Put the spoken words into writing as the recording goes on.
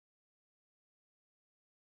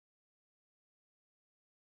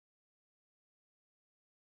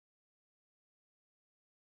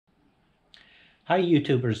Hi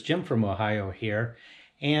YouTubers, Jim from Ohio here,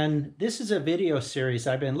 and this is a video series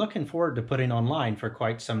I've been looking forward to putting online for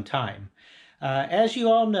quite some time. As you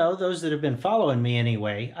all know, those that have been following me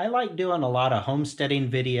anyway, I like doing a lot of homesteading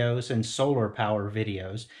videos and solar power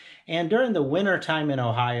videos, and during the winter time in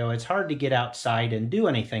Ohio it's hard to get outside and do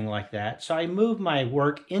anything like that, so I moved my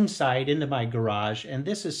work inside into my garage, and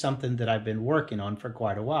this is something that I've been working on for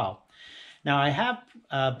quite a while. Now I have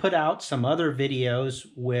put out some other videos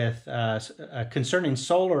with concerning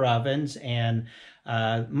solar ovens, and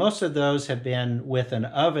most of those have been with an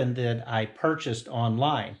oven that I purchased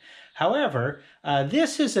online. However,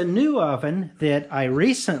 this is a new oven that I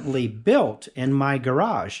recently built in my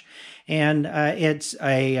garage, and it's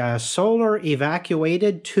a solar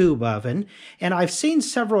evacuated tube oven, and I've seen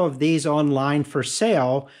several of these online for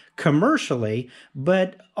sale commercially,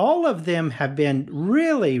 but all of them have been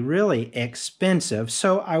really expensive.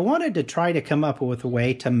 So I wanted to try to come up with a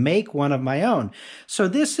way to make one of my own. So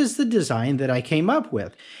this is the design that I came up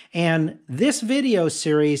with. And this video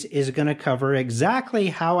series is going to cover exactly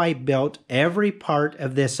how I built every part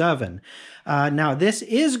of this oven. Now, this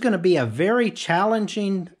is going to be a very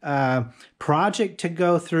challenging project to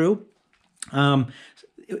go through.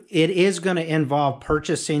 It is going to involve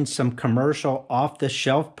purchasing some commercial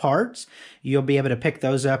off-the-shelf parts. You'll be able to pick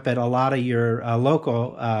those up at a lot of your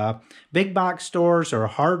local big box stores or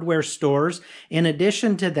hardware stores. In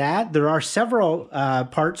addition to that, there are several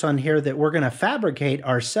parts on here that we're going to fabricate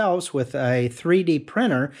ourselves with a 3D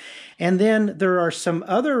printer. And then there are some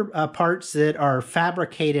other parts that are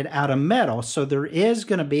fabricated out of metal. So there is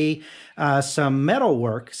going to be some metal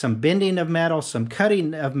work, some bending of metal, some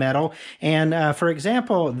cutting of metal. And for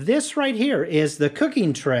example, this right here is the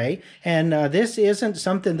cooking tray. And this isn't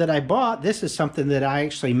something that I bought. This is something that I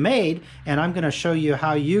actually made. And I'm going to show you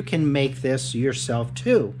how you can make this yourself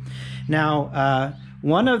too. Now,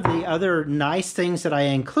 one of the other nice things that I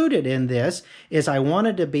included in this is I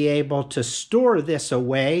wanted to be able to store this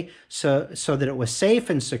away so that it was safe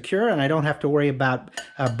and secure, and I don't have to worry about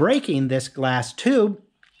breaking this glass tube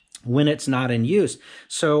when it's not in use.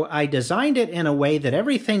 So I designed it in a way that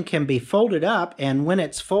everything can be folded up, and when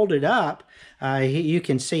it's folded up, you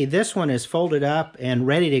can see this one is folded up and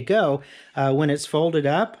ready to go. When it's folded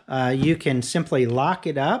up, you can simply lock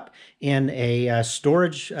it up in a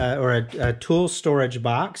storage or a tool storage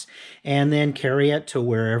box and then carry it to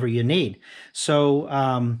wherever you need.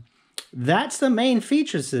 So that's the main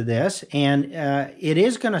features of this, and it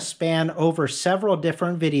is going to span over several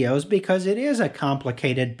different videos because it is a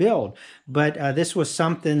complicated build. But this was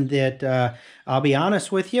something that, I'll be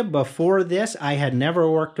honest with you, before this I had never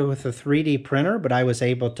worked with a 3D printer, but I was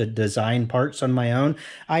able to design parts on my own.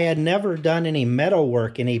 I had never done any metal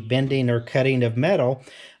work, any bending or cutting of metal.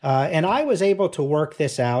 And I was able to work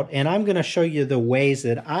this out, and I'm going to show you the ways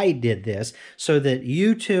that I did this so that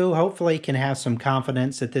you too hopefully can have some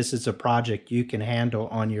confidence that this is a project you can handle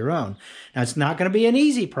on your own. Now, it's not going to be an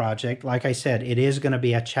easy project. Like I said, it is going to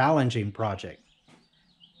be a challenging project.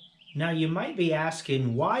 Now, you might be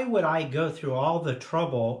asking, why would I go through all the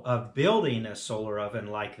trouble of building a solar oven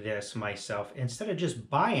like this myself instead of just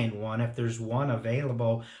buying one if there's one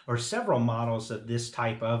available or several models of this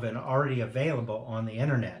type oven already available on the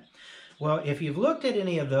internet? Well, if you've looked at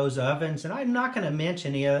any of those ovens, and I'm not going to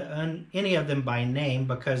mention any of them by name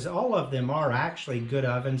because all of them are actually good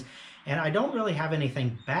ovens, and I don't really have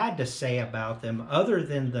anything bad to say about them other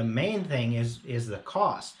than the main thing is the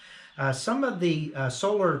cost. Some of the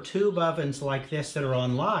solar tube ovens like this that are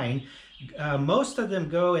online, most of them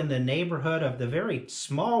go in the neighborhood of the very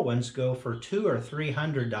small ones go for $200 or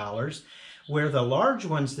 $300, where the large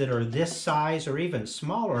ones that are this size or even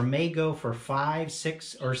smaller may go for $500,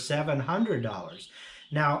 $600, or $700.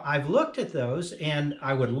 Now, I've looked at those, and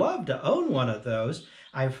I would love to own one of those.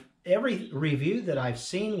 Every review that I've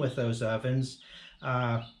seen with those ovens,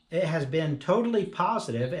 it has been totally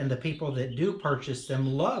positive, and the people that do purchase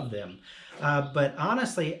them love them. But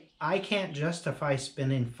honestly, I can't justify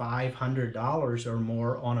spending $500 or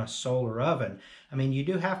more on a solar oven. I mean, you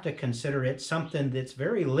do have to consider it something that's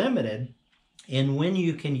very limited in when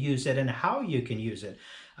you can use it and how you can use it.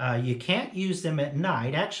 You can't use them at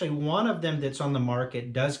night. Actually, one of them that's on the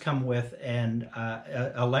market does come with an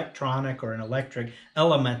electronic or an electric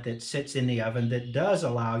element that sits in the oven that does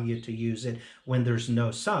allow you to use it when there's no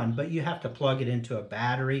sun, but you have to plug it into a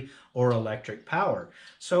battery or electric power.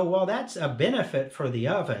 So while that's a benefit for the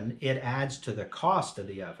oven, it adds to the cost of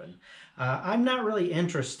the oven. I'm not really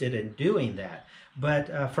interested in doing that, but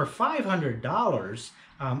for $500,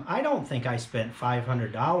 I don't think I spent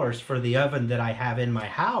 $500 for the oven that I have in my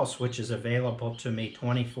house, which is available to me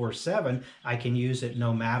 24/7. I can use it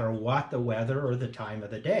no matter what the weather or the time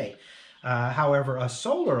of the day. However, a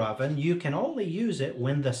solar oven, you can only use it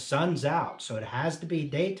when the sun's out. So it has to be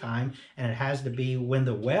daytime, and it has to be when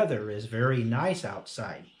the weather is very nice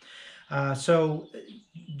outside. So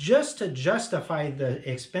just to justify the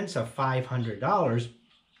expense of $500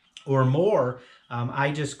 or more,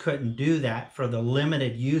 I just couldn't do that for the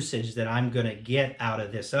limited usage that I'm going to get out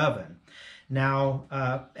of this oven. Now,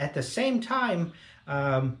 at the same time,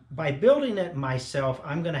 by building it myself,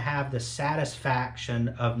 I'm going to have the satisfaction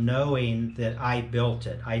of knowing that I built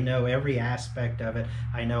it. I know every aspect of it.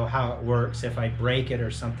 I know how it works. If I break it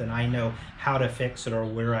or something, I know how to fix it or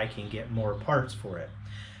where I can get more parts for it.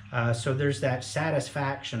 So there's that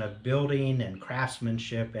satisfaction of building and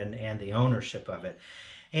craftsmanship and the ownership of it.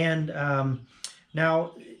 And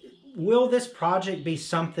now, will this project be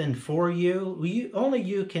something for you? Only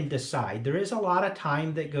you can decide. There is a lot of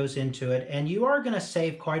time that goes into it, and you are going to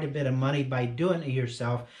save quite a bit of money by doing it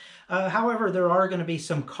yourself. However, there are going to be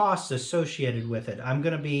some costs associated with it. I'm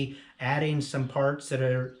going to be adding some parts that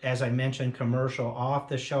are, as I mentioned, commercial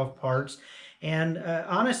off-the-shelf parts. And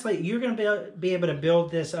honestly, you're going to be able to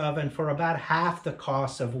build this oven for about half the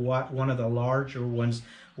cost of what one of the larger ones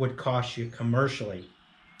would cost you commercially.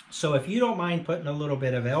 So if you don't mind putting a little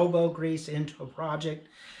bit of elbow grease into a project,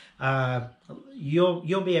 you'll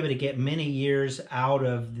be able to get many years out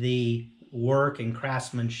of the work and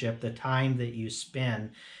craftsmanship, the time that you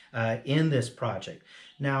spend in this project.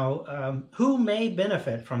 Now, who may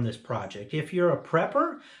benefit from this project? If you're a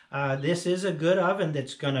prepper, this is a good oven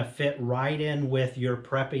that's going to fit right in with your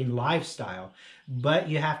prepping lifestyle. But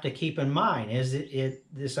you have to keep in mind,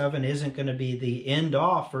 this oven isn't going to be the end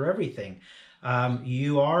all for everything.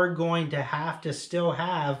 You are going to have to still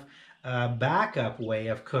have a backup way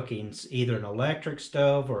of cooking, either an electric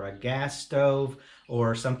stove or a gas stove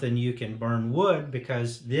or something you can burn wood,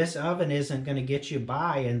 because this oven isn't going to get you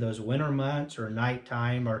by in those winter months or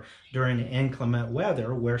nighttime or during inclement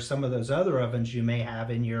weather, where some of those other ovens you may have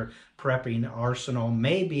in your prepping arsenal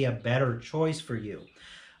may be a better choice for you.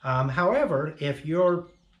 However, if you're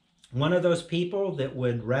one of those people that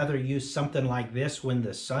would rather use something like this when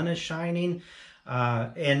the sun is shining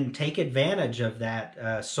and take advantage of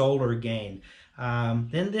that solar gain,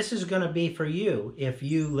 then this is going to be for you. If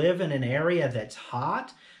you live in an area that's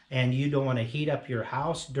hot and you don't want to heat up your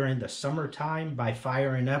house during the summertime by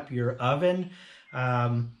firing up your oven,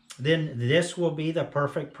 then this will be the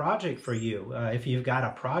perfect project for you. If you've got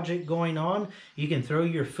a project going on, you can throw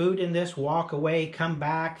your food in this, walk away, come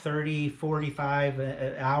back 30, 45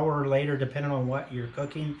 an hour later, depending on what you're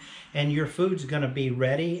cooking, and your food's going to be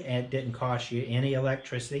ready, and it didn't cost you any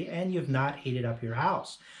electricity, and you've not heated up your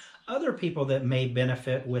house. Other people that may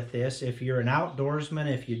benefit with this, if you're an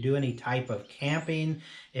outdoorsman, if you do any type of camping,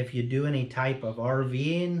 if you do any type of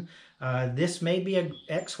RVing, this may be an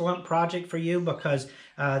excellent project for you, because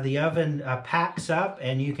the oven packs up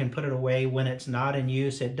and you can put it away when it's not in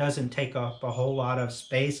use. It doesn't take up a whole lot of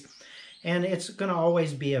space, and it's going to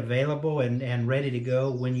always be available and ready to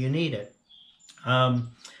go when you need it.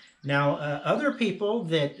 Now, other people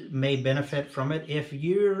that may benefit from it, if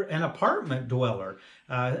you're an apartment dweller,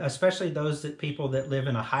 especially people that live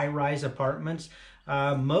in a high-rise apartments,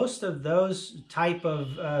 most of those type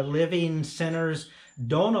of living centers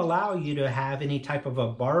don't allow you to have any type of a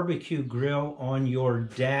barbecue grill on your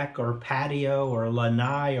deck or patio or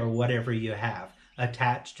lanai or whatever you have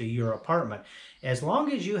attached to your apartment. As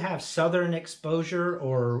long as you have southern exposure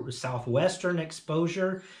or southwestern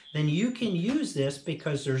exposure, then you can use this,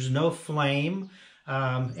 because there's no flame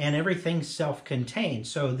and everything's self-contained.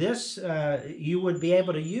 So this you would be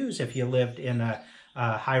able to use if you lived in a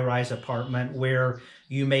high-rise apartment where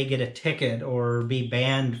you may get a ticket or be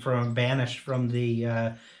banished from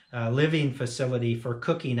the living facility for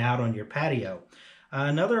cooking out on your patio.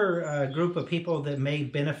 Another group of people that may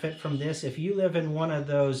benefit from this, if you live in one of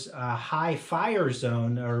those high fire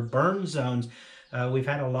zone or burn zones. We've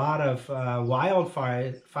had a lot of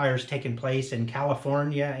wildfires taking place in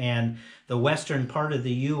California and the western part of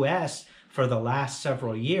the U.S. for the last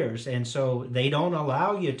several years, and so they don't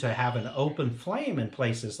allow you to have an open flame in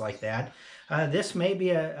places like that. This may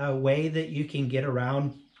be a way that you can get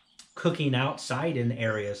around cooking outside in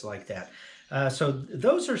areas like that. So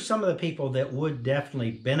those are some of the people that would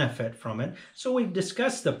definitely benefit from it. So we've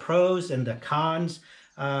discussed the pros and the cons,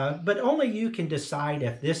 but only you can decide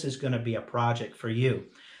if this is going to be a project for you.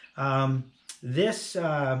 This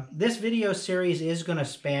video series is going to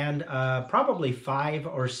span probably 5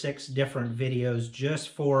 or 6 different videos just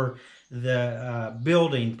for the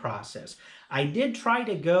building process. I did try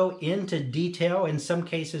to go into detail. In some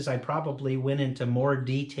cases, I probably went into more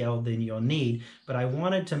detail than you'll need, but I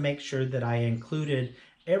wanted to make sure that I included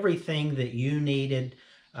everything that you needed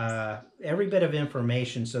every bit of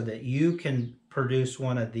information so that you can produce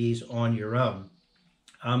one of these on your own.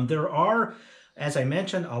 There are, as I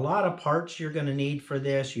mentioned, a lot of parts you're going to need for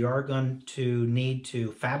this. You are going to need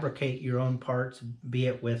to fabricate your own parts, be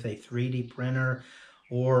it with a 3D printer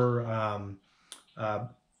or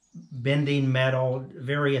bending metal,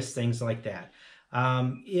 various things like that.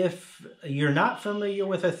 If you're not familiar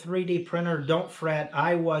with a 3D printer, don't fret.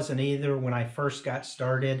 I wasn't either when I first got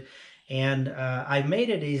started. And I made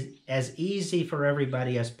it as easy for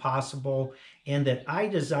everybody as possible in that I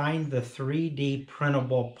designed the 3D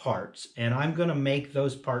printable parts. And I'm going to make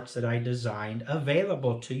those parts that I designed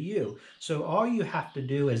available to you. So all you have to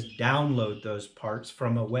do is download those parts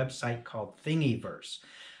from a website called Thingiverse.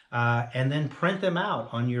 And then print them out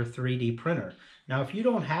on your 3D printer. Now, if you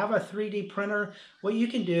don't have a 3D printer, what you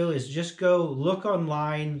can do is just go look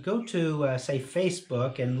online, go to, say,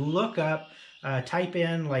 Facebook and look up, type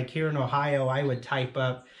in, like here in Ohio, I would type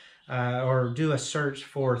up or do a search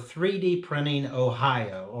for 3D Printing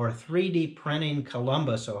Ohio or 3D Printing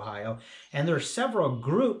Columbus, Ohio. And there are several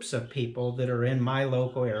groups of people that are in my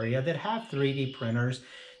local area that have 3D printers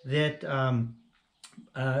that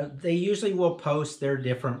they usually will post their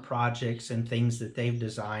different projects and things that they've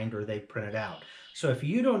designed or they've printed out. So if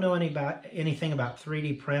you don't know anything about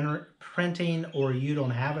 3D printing or you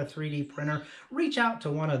don't have a 3D printer, reach out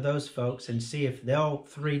to one of those folks and see if they'll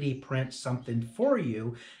 3D print something for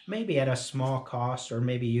you, maybe at a small cost, or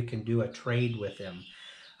maybe you can do a trade with them.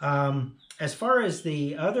 As far as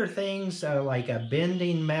the other things like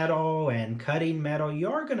bending metal and cutting metal,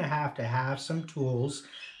 you are going to have some tools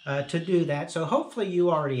to do that. So hopefully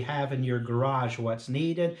you already have in your garage what's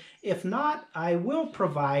needed. If not, I will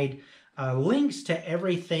provide links to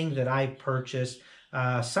everything that I've purchased.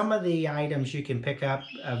 Some of the items you can pick up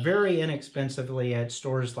very inexpensively at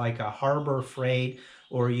stores like Harbor Freight,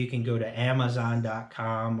 or you can go to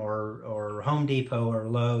Amazon.com or Home Depot or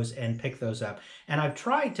Lowe's and pick those up. And I've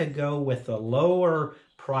tried to go with the lower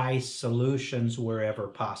price solutions wherever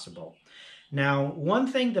possible. Now, one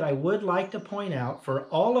thing that I would like to point out for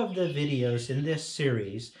all of the videos in this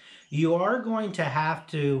series, you are going to have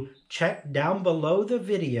to check down below the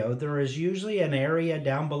video. There is usually an area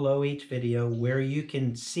down below each video where you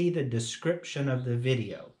can see the description of the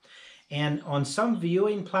video. And on some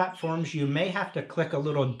viewing platforms, you may have to click a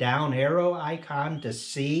little down arrow icon to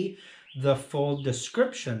see the full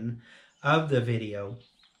description of the video.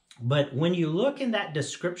 But when you look in that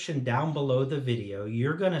description down below the video,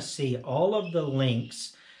 you're going to see all of the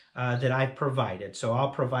links that I've provided. So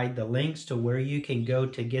I'll provide the links to where you can go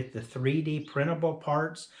to get the 3D printable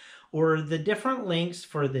parts, or the different links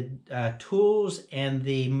for the tools and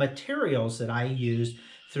the materials that I use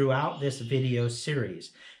throughout this video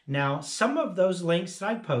series. Now, some of those links that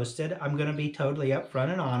I've posted, I'm going to be totally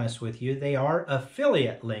upfront and honest with you. They are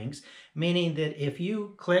affiliate links, meaning that if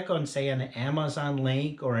you click on, say, an Amazon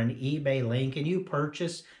link or an eBay link and you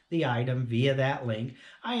purchase the item via that link,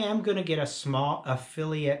 I am going to get a small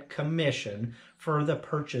affiliate commission for the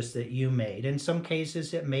purchase that you made. In some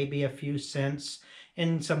cases, it may be a few cents.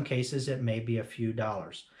 In some cases, it may be a few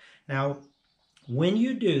dollars. Now, when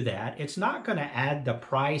you do that, it's not going to add the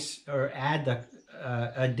price or add the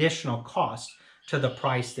additional cost to the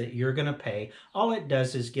price that you're going to pay. All it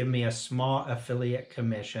does is give me a small affiliate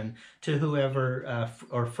commission to whoever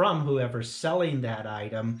or from whoever's selling that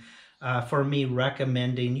item for me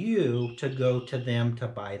recommending you to go to them to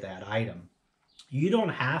buy that item. You don't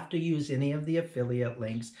have to use any of the affiliate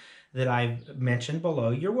links that I've mentioned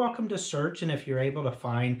below. You're welcome to search, and if you're able to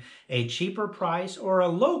find a cheaper price or a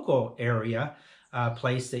local area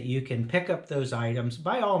place that you can pick up those items,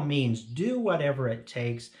 by all means, do whatever it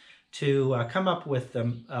takes to come up with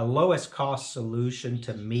the lowest cost solution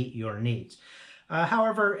to meet your needs.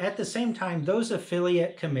 However, at the same time, those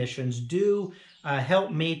affiliate commissions do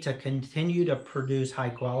help me to continue to produce high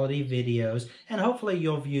quality videos, and hopefully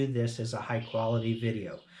you'll view this as a high quality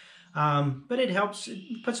video. But it helps,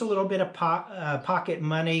 it puts a little bit of pocket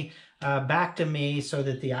money back to me so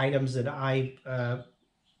that the items that I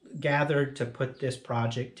gathered to put this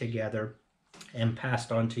project together and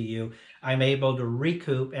passed on to you, I'm able to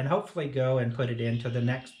recoup and hopefully go and put it into the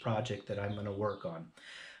next project that I'm going to work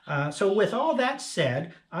on. So with all that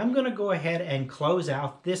said, I'm going to go ahead and close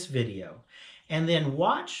out this video, and then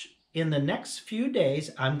watch in the next few days.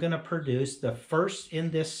 I'm going to produce the first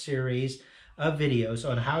in this series of videos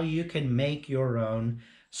on how you can make your own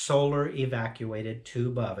solar evacuated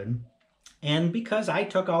tube oven. And because I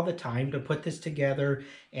took all the time to put this together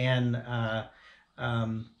and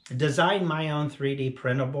designed my own 3D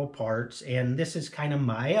printable parts, and this is kind of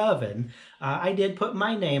my oven. I did put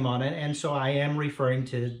my name on it, and so I am referring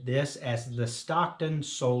to this as the Stockton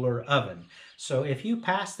Solar Oven. So if you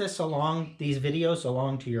pass these videos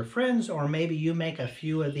along to your friends, or maybe you make a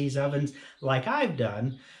few of these ovens like I've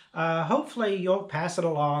done, hopefully you'll pass it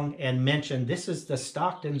along and mention this is the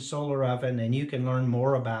Stockton Solar Oven, and you can learn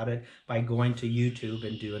more about it by going to YouTube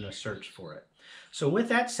and doing a search for it. So with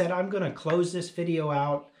that said, I'm going to close this video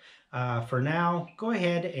out. For now, go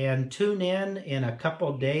ahead and tune in a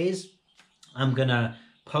couple days. I'm going to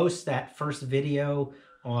post that first video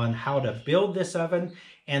on how to build this oven,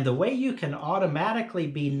 and the way you can automatically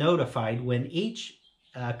be notified when each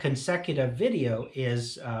consecutive video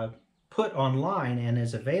is put online and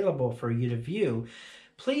is available for you to view.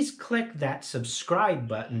 Please click that subscribe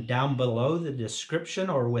button down below the description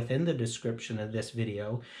or within the description of this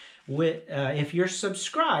video. If you're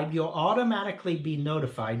subscribed, you'll automatically be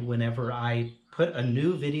notified whenever I put a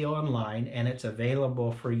new video online and it's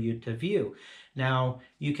available for you to view. Now,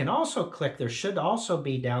 you can also click, there should also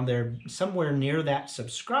be down there somewhere near that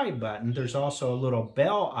subscribe button, there's also a little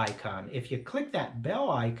bell icon. If you click that bell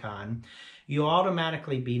icon, you'll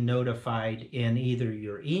automatically be notified in either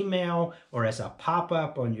your email or as a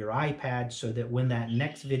pop-up on your iPad, so that when that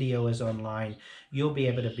next video is online, you'll be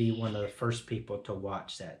able to be one of the first people to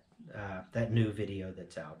watch that new video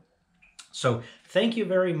that's out. So thank you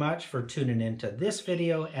very much for tuning into this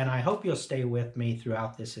video, and I hope you'll stay with me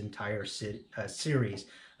throughout this entire series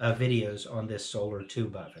of videos on this solar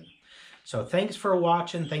tube oven. So thanks for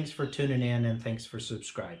watching, thanks for tuning in, and thanks for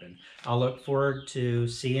subscribing. I'll look forward to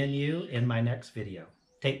seeing you in my next video.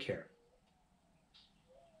 Take care.